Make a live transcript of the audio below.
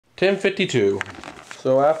1052.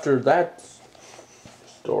 So after that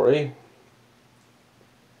story,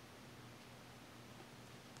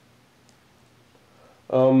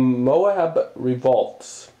 Moab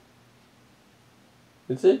revolts.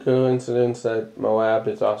 Is it a coincidence that Moab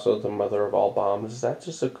is also the mother of all bombs? Is that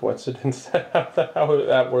just a coincidence how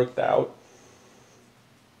that worked out?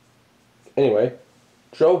 Anyway,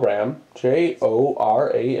 Joram,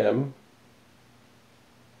 Joram.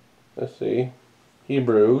 Let's see.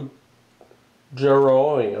 Hebrew,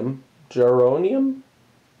 Jeronim, Jehoram,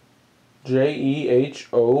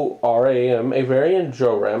 a variant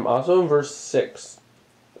Joram, also in verse 6.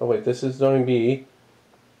 Oh wait, this is going to be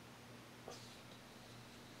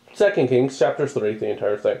 2 Kings chapter 3, the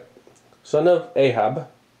entire thing. Son of Ahab,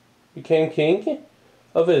 became king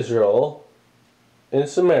of Israel in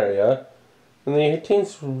Samaria in the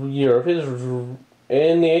 18th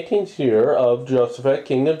year of Joseph,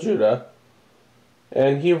 king of Judah,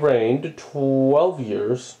 and he reigned 12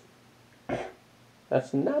 years.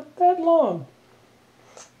 That's not that long.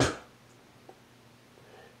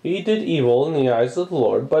 He did evil in the eyes of the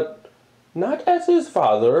Lord, but not as his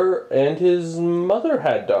father and his mother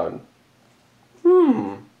had done.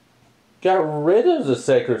 Got rid of the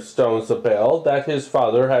sacred stones of Baal that his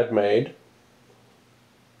father had made.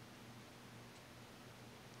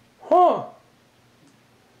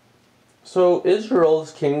 So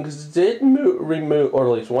Israel's kings did remove, or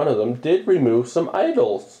at least one of them, did remove some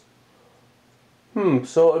idols.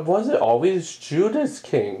 So it wasn't always Judah's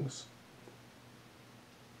kings.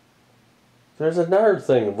 There's another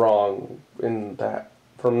thing wrong in that,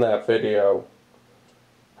 from that video.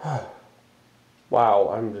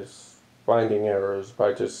 Wow, I'm just finding errors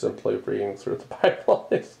by just simply reading through the Bible.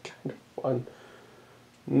 It's kind of fun.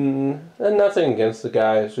 And nothing against the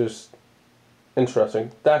guy, it's just interesting.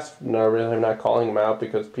 That's no, really, I'm not calling him out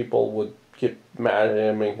because people would get mad at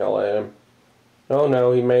him and yell at him. Oh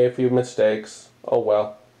no, he made a few mistakes. Oh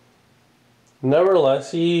well.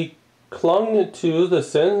 Nevertheless, he clung to the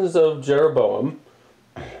sins of Jeroboam,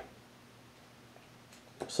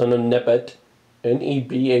 son of Nebat,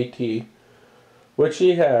 Nebat, which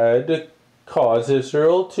he had caused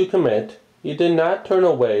Israel to commit. He did not turn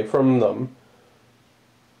away from them.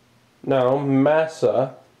 Now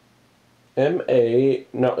Mesa, M-E-S-H-A,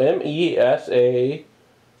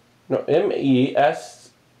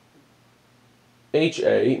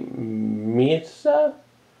 Mesa,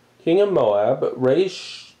 king of Moab,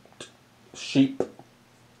 raised sheep,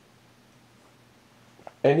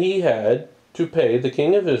 and he had to pay the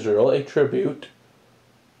king of Israel a tribute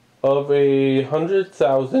of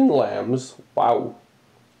 100,000 lambs, wow,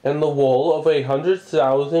 and the wool of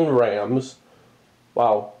 100,000 rams,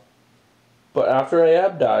 wow. But after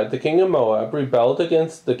Ahab died, the king of Moab rebelled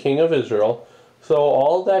against the king of Israel. So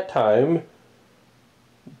all that time,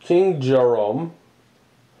 King Joram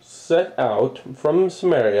set out from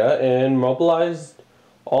Samaria and mobilized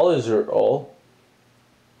all Israel.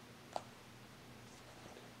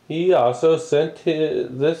 He also sent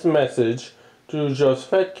this message to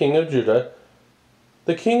Joseph, king of Judah.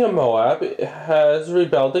 The king of Moab has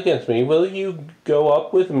rebelled against me. Will you go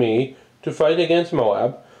up with me to fight against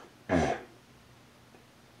Moab?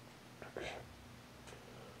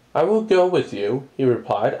 I will go with you, he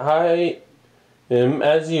replied. I am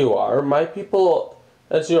as you are, my people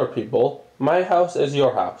as your people, my house as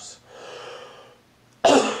your house.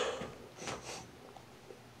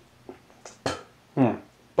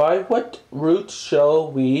 By what route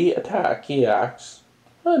shall we attack, he asks.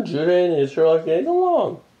 Judah and Israel are getting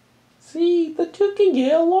along. See, the two can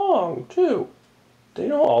get along, too. They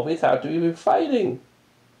don't always have to be fighting.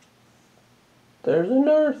 There's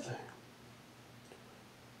another thing.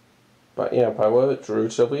 But yeah, by what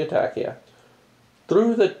route shall we attack? Yeah.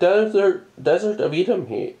 Through the desert of Edom,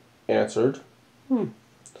 he answered.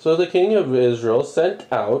 So the king of Israel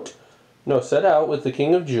set out with the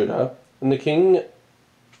king of Judah and the king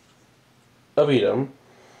of Edom.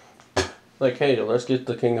 Like, hey, let's get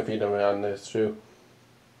the king of Edom on this too.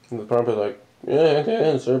 And the prophet like, yeah, okay,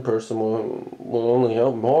 this third person will only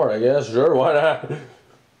help more, I guess. Sure, why not?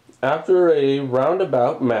 After a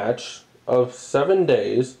roundabout match of 7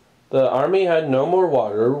 days, the army had no more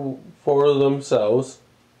water for themselves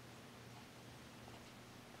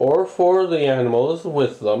or for the animals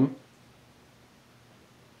with them.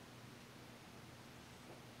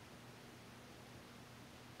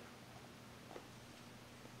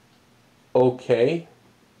 Okay.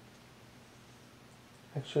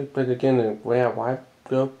 Actually, but again, why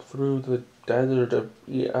go through the desert of...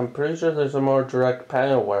 I'm pretty sure there's a more direct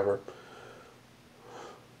path, however.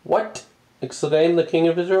 What? Exclaimed the king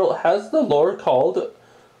of Israel. Has the Lord called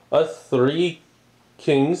us 3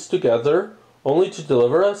 kings together, only to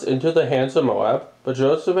deliver us into the hands of Moab? But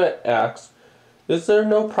Joseph asked, Is there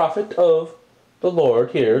no prophet of the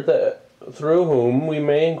Lord here that through whom we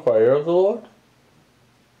may inquire of the Lord?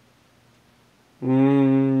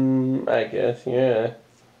 I guess, yeah.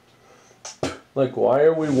 Like, why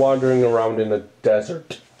are we wandering around in a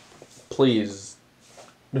desert? Please.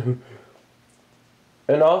 An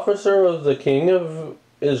officer of the king of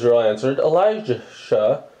Israel answered, Elijah,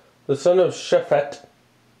 the son of Shaphat,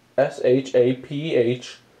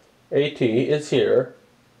 Shaphat, is here.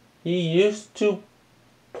 He used to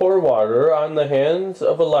pour water on the hands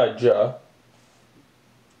of Elijah.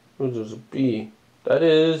 There's a B. That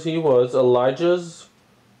is, he was Elijah's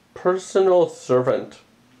personal servant.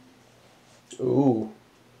 Ooh.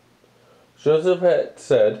 Joseph had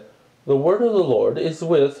said, The word of the Lord is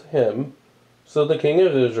with him. So the king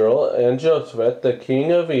of Israel and Josaphat, the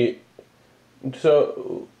king of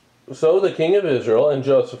So the king of Israel and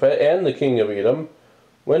Josaphat and the king of Edom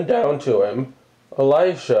went down to him.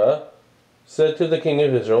 Elisha said to the king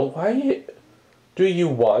of Israel, Why do you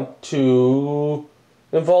want to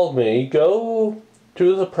involve me? Go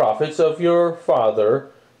to the prophets of your father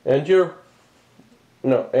and the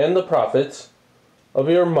prophets of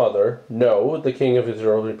your mother. No, the king of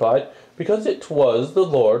Israel replied, because it was the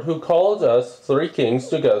Lord who called us 3 kings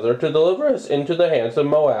together to deliver us into the hands of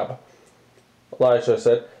Moab. Elisha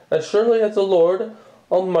said, As surely as the Lord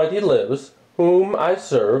Almighty lives, whom I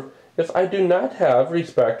serve, if I do not have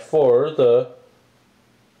respect for the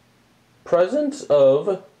presence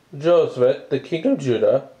of Josaphat, the king of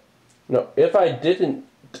Judah, if I did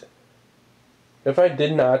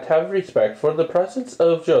not have respect for the presence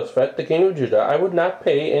of Josaphat, the king of Judah, I would not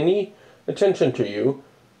pay any attention to you.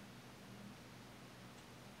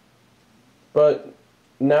 But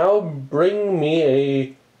now bring me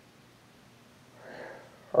a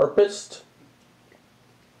harpist.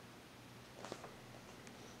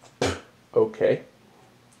 Okay.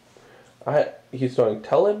 He's going,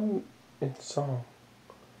 tell him in song.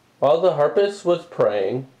 While the harpist was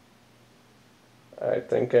praying, I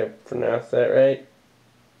think I pronounced that right.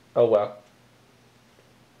 Oh well.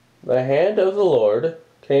 The hand of the Lord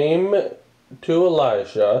came to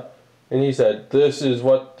Elisha, and he said, This is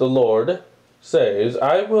what the Lord says,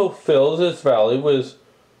 I will fill this valley with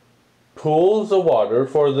pools of water,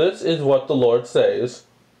 for this is what the Lord says.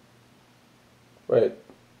 Wait.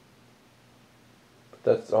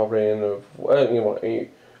 That's already in the...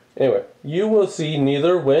 Anyway, you will see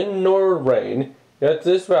neither wind nor rain, yet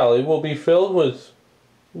this valley will be filled with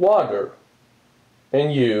water,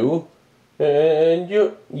 and your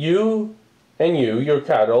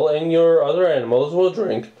cattle, and your other animals will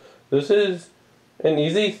drink. This is an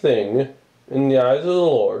easy thing in the eyes of the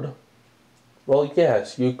Lord. Well,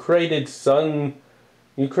 yes, you created stars,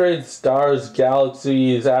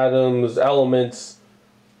 galaxies, atoms, elements,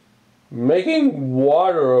 making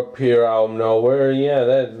water appear out of nowhere. Yeah,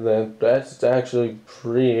 that's actually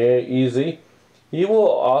pretty easy. He will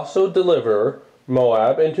also deliver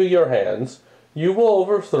Moab into your hands. You will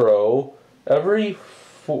overthrow every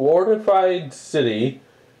fortified city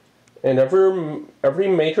and every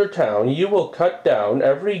major town. You will cut down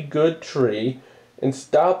every good tree and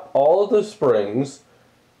stop all the springs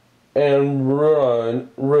and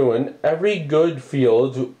ruin every good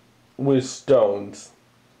field with stones.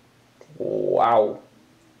 Wow.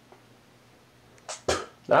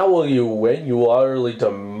 Now will you win? You will utterly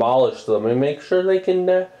demolish them and make sure they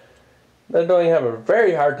don't have a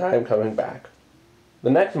very hard time coming back.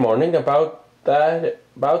 The next morning, about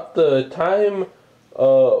the time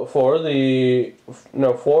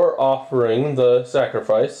for offering the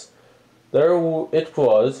sacrifice, there it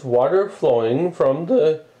was, water flowing from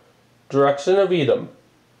the direction of Edom.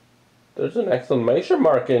 There's an exclamation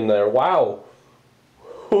mark in there. Wow.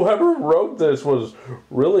 Whoever wrote this was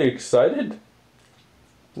really excited.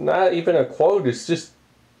 Not even a quote, it's just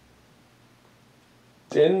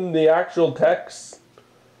in the actual text.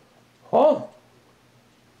 Huh.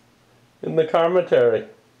 In the commentary.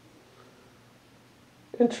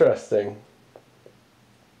 Interesting.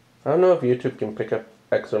 I don't know if YouTube can pick up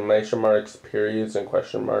exclamation marks, periods, and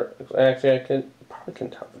question marks. Actually, I probably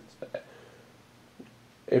can tell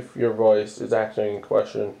if your voice is actually in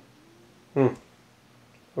question. I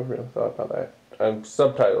really thought about that.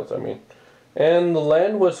 Subtitles, I mean. And the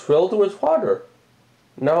land was filled with water.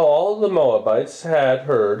 Now all the Moabites had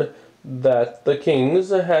heard that the kings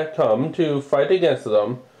had come to fight against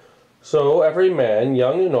them. So every man,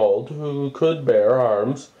 young and old, who could bear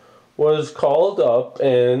arms, was called up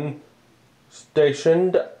and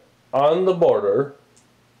stationed on the border.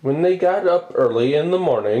 When they got up early in the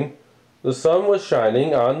morning, the sun was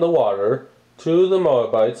shining on the water To the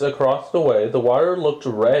Moabites across the way, the water looked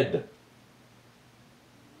red,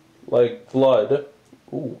 like blood.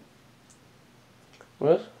 Ooh.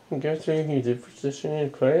 Well, go through here to position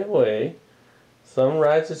and pray away.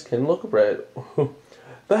 Sunrises can look red.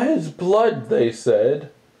 That is blood, they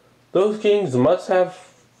said. Those kings must have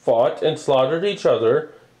fought and slaughtered each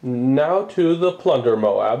other. Now to the plunder,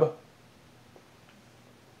 Moab.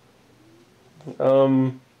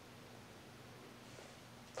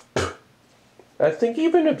 I think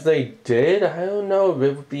even if they did, I don't know if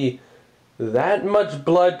it would be that much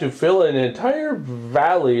blood to fill an entire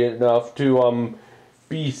valley enough to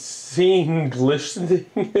be seen glistening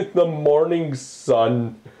in the morning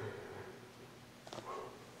sun.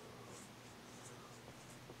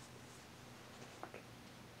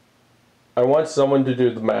 I want someone to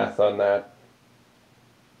do the math on that.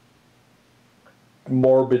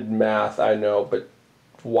 Morbid math, I know, but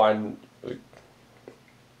one.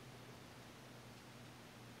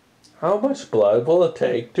 How much blood will it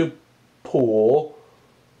take to pool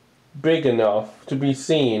big enough to be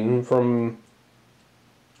seen from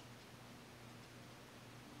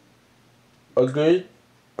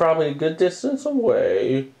probably a good distance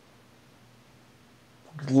away,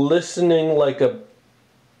 glistening like a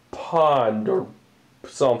pond or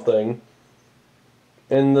something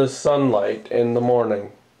in the sunlight in the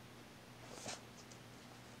morning?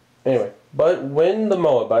 Anyway, but when the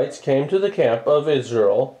Moabites came to the camp of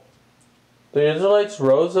Israel, the Israelites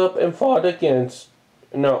rose up and fought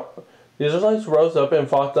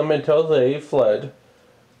them until they fled.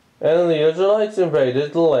 And the Israelites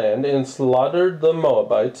invaded the land and slaughtered the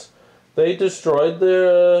Moabites. They destroyed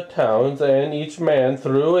their towns, and each man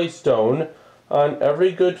threw a stone on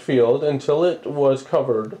every good field until it was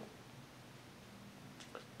covered.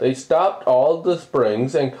 They stopped all the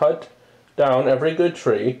springs and cut down every good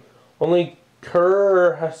tree. Only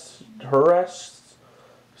Kirhareseth,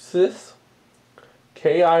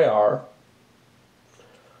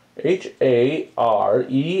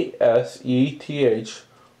 K-I-R-H-A-R-E-S-E-T-H,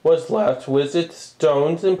 was left with its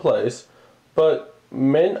stones in place, but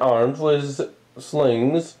men armed with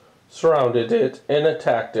slings surrounded it and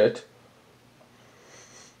attacked it.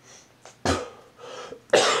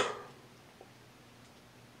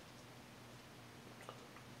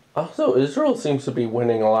 Also, Israel seems to be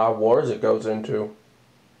winning a lot of wars it goes into.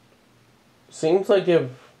 Seems like if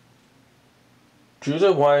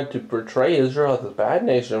Judah wanted to portray Israel as a bad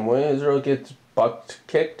nation, when Israel gets butt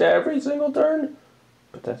kicked every single turn.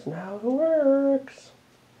 But that's not how it works.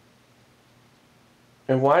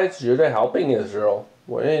 And why is Judah helping Israel?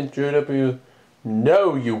 Wouldn't Judah be...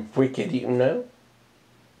 No, you wicked... No?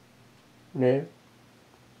 No?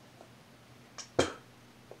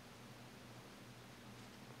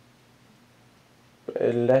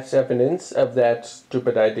 Less evidence of that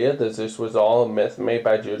stupid idea that this was all a myth made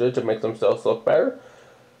by Judah to make themselves look better.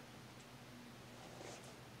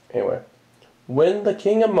 Anyway, when the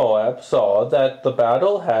king of Moab saw that the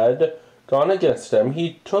battle had gone against him,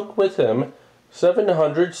 he took with him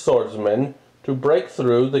 700 swordsmen to break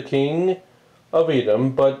through the king of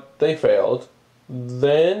Edom, but they failed.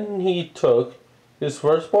 Then he took his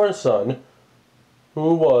firstborn son,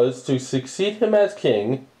 who was to succeed him as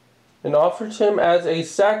king, and offered him as a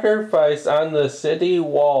sacrifice on the city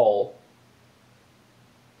wall.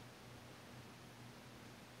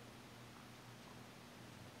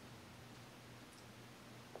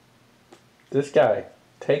 This guy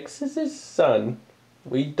takes his son.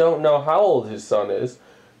 We don't know how old his son is.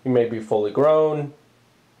 He may be fully grown,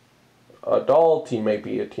 adult, he may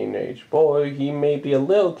be a teenage boy, he may be a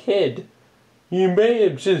little kid. He may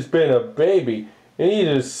have just been a baby, and he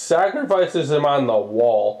just sacrifices him on the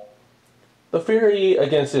wall. The fury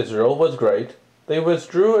against Israel was great. They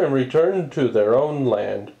withdrew and returned to their own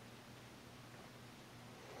land.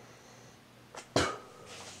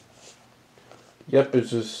 Yep, it's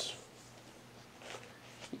just...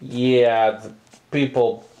 Yeah, the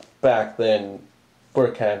people back then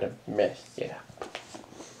were kind of messed up.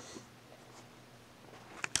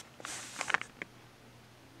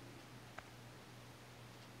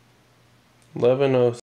 11:06.